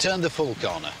hasn't turned the full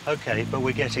corner. OK, but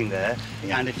we're getting there.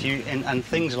 Yeah. And if you and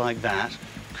things like that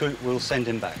will send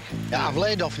him back. Yeah, I've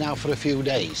laid off now for a few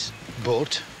days,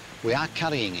 but we are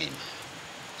carrying him.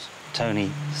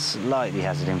 Tony slightly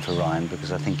has it in for Ryan,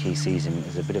 because I think he sees him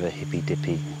as a bit of a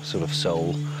hippy-dippy sort of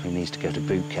soul who needs to go to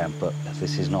boot camp, but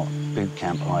this is not boot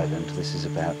camp Ireland. This is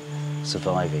about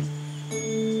surviving.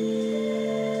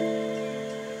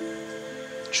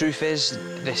 Truth is,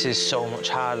 this is so much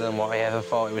harder than what I ever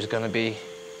thought it was going to be.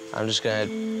 I'm just going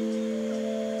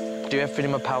to do everything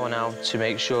in my power now to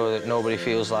make sure that nobody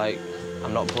feels like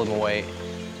I'm not pulling my weight.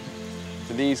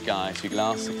 For these guys who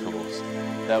last the course,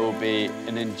 there will be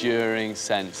an enduring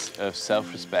sense of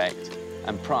self-respect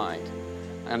and pride.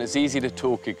 And it's easy to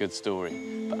talk a good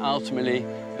story, but ultimately,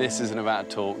 this isn't about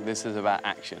talk, this is about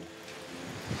action.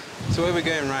 So where are we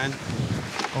going, Ryan?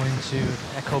 Going to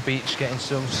Echo Beach, getting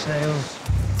some snails.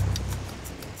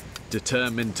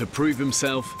 Determined to prove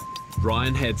himself,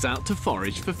 Ryan heads out to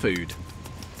forage for food.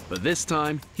 But this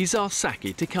time, he's asked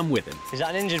Saki to come with him. Is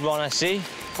that an injured one I see?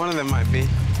 One of them might be.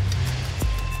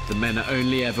 The men are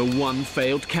only ever one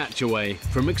failed catch away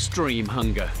from extreme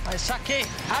hunger. Hey, Saki!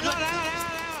 Hang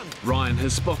on! Ryan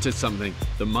has spotted something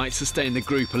that might sustain the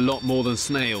group a lot more than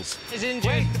snails. He's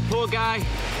injured. Poor guy.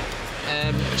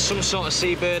 Some sort of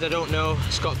seabird, I don't know.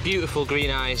 It's got beautiful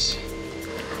green eyes.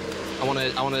 I want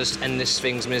to end this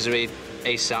thing's misery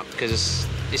ASAP, because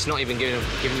it's not even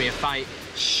giving me a fight.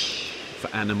 For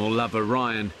animal lover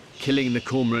Ryan, killing the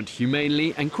cormorant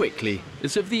humanely and quickly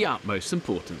is of the utmost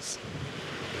importance.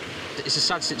 It's a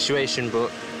sad situation,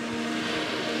 but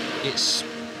it's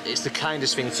the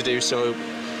kindest thing to do. So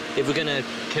if we're gonna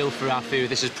kill for our food,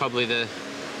 this is probably the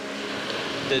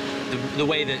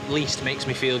way that least makes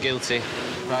me feel guilty.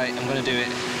 Right, I'm gonna do it.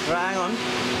 Right, hang on.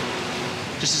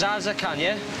 Just as hard as I can,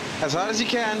 yeah? As hard as you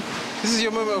can. This is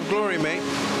your moment of glory, mate.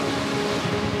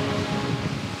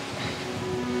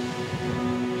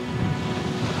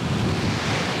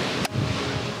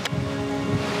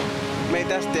 Mate,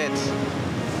 that's dead.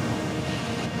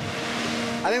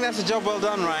 I think that's a job well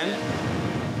done, Ryan.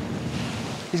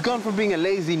 He's gone from being a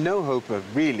lazy no-hoper,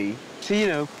 really, to, you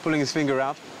know, pulling his finger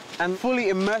out and fully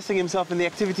immersing himself in the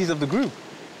activities of the group.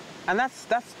 And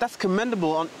that's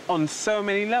commendable on so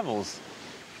many levels.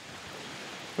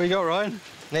 Where you got, Ryan?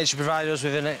 Nature provided us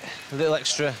with a little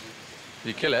extra.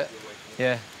 You kill it?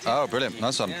 Yeah. Oh, brilliant.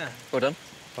 Nice one. Yeah. Well done.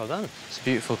 Well done. It's a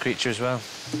beautiful creature as well.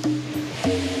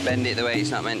 Bend it the way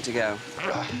it's not meant to go.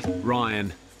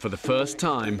 Ryan, for the first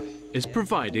time, is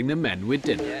providing the men with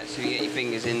dinner. Yeah, so you get your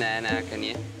fingers in there now, can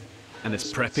you? And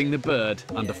is prepping the bird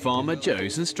under Farmer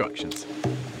Joe's instructions.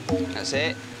 That's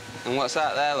it. And what's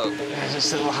that there, look? There's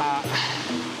this little heart.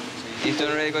 You've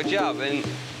done a really good job, and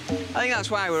I think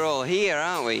that's why we're all here,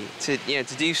 aren't we? To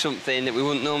do something that we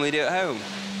wouldn't normally do at home.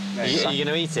 Are you going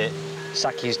to eat it?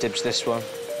 Saki's dibs this one.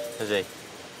 Has he?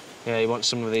 Yeah, he wants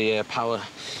some of the power.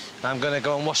 I'm going to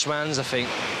go and wash my hands, I think.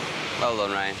 Well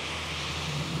done, Ryan.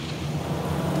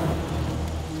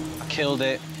 I killed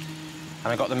it,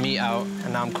 and I got the meat out,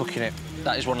 and now I'm cooking it.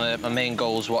 That is one of my main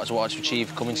goals, what I wanted to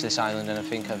achieve coming to this island, and I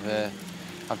think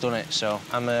I've done it, so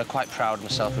I'm quite proud of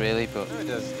myself, really, but...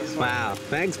 Wow,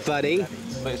 thanks, buddy.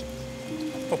 But it's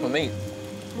proper meat.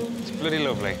 It's bloody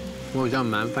lovely. Well done,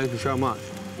 man. Thank you so much.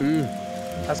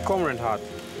 That's cormorant heart.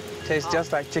 Tastes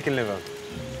just like chicken liver.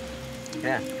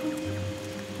 Yeah.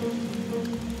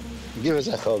 Give us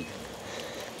a hug.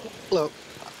 Look,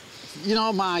 you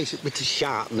know my bit of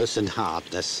sharpness and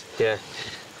hardness? Yeah.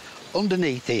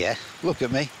 Underneath here, look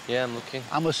at me. Yeah, I'm looking.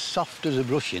 I'm as soft as a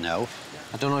brush, you know.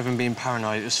 I don't know if I'm being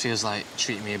paranoid, it just feels like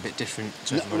treating me a bit different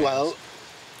to everybody else.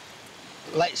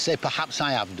 Let's say perhaps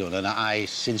I have done, and I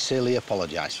sincerely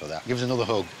apologise for that. Give us another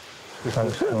hug.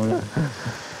 Thanks.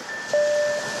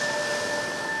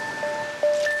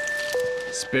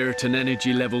 Spirit and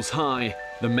energy levels high,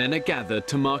 the men are gathered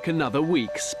to mark another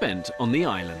week spent on the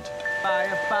island.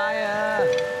 Fire, fire,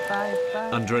 fire,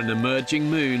 fire. Under an emerging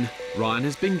moon, Ryan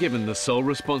has been given the sole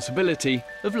responsibility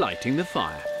of lighting the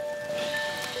fire.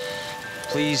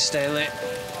 Please stay lit.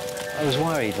 I was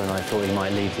worried when I thought he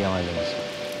might leave the islands,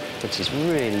 but he's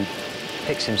really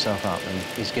picks himself up and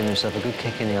he's given himself a good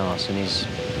kick in the arse and he's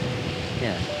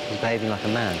behaving like a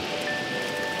man.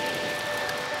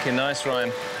 Okay, nice,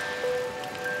 Ryan.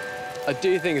 I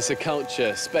do think as a culture,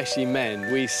 especially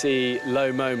men, we see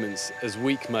low moments as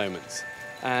weak moments.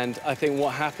 And I think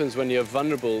what happens when you're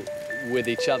vulnerable with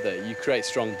each other, you create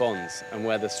strong bonds. And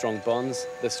where there's strong bonds,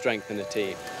 there's strength in a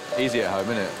team. Easy at home,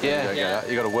 isn't it? Yeah.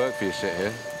 You got to work for your shit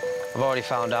here. I've already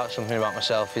found out something about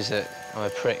myself, is that I'm a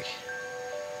prick.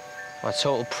 I'm a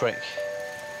total prick.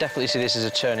 Definitely see this as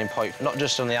a turning point, not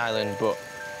just on the island, but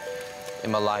in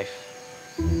my life.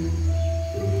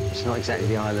 It's not exactly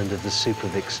the island of the super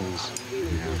vixens.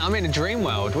 I'm in a dream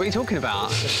world. What are you talking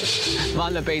about? My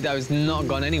libido's not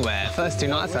gone anywhere. First 2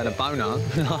 nights I had a boner.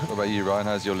 What about you, Ryan?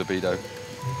 How's your libido?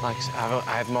 Like, I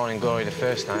had morning glory the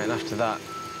first night, and after that,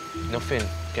 nothing.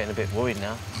 Getting a bit worried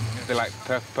now. They're like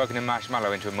poking a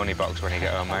marshmallow into a money box when you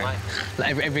get home, mate.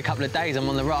 Like every couple of days I'm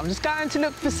on the rock. I'm just going to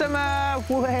look for some,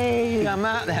 I'm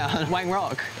out there on Wang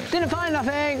Rock. Didn't find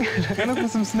nothing. Go look for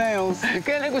some snails.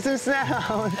 Go look for some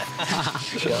snails.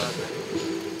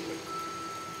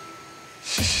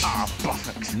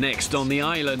 Next on the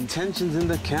island, tensions in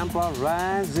the camp are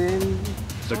rising.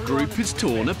 The group is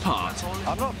torn apart.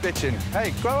 I'm not bitching.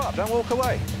 Hey, grow up, don't walk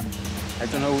away. I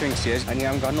don't know who thinks he is, and you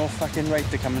haven't got no fucking right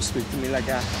to come and speak to me like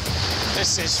that.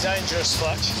 This is dangerous,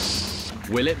 Fletch.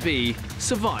 Will it be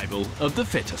survival of the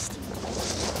fittest?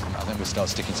 I think we'll start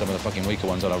sticking some of the fucking weaker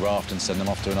ones on a raft and send them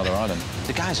off to another island.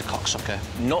 The guy's a cocksucker.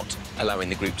 Not allowing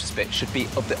the group to split should be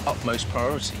of the utmost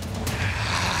priority.